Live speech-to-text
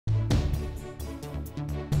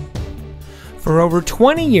For over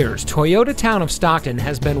 20 years, Toyota Town of Stockton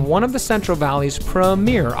has been one of the Central Valley's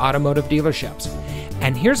premier automotive dealerships.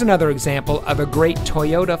 And here's another example of a great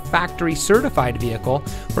Toyota factory certified vehicle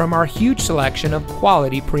from our huge selection of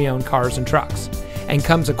quality pre-owned cars and trucks. And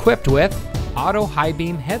comes equipped with auto high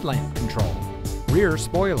beam headlamp control, rear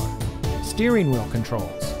spoiler, steering wheel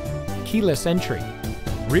controls, keyless entry,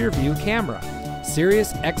 rear view camera,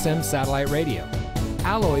 Sirius XM satellite radio,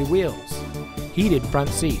 alloy wheels, heated front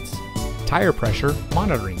seats, tire pressure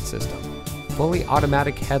monitoring system, fully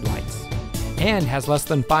automatic headlights, and has less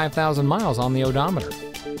than 5,000 miles on the odometer.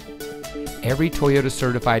 Every Toyota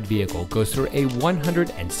certified vehicle goes through a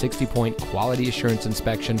 160-point quality assurance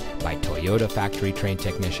inspection by Toyota factory trained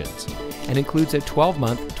technicians and includes a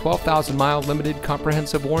 12-month, 12,000-mile limited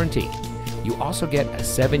comprehensive warranty. You also get a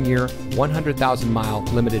 7-year, 100,000-mile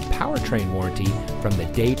limited powertrain warranty from the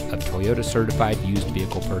date of Toyota certified used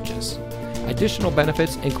vehicle purchase. Additional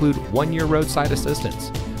benefits include 1-year roadside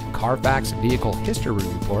assistance, Carfax vehicle history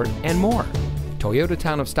report, and more. Toyota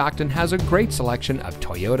Town of Stockton has a great selection of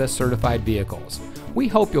Toyota certified vehicles. We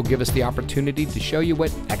hope you'll give us the opportunity to show you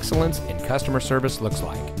what excellence in customer service looks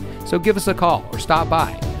like. So give us a call or stop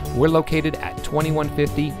by. We're located at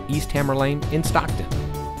 2150 East Hammer Lane in Stockton.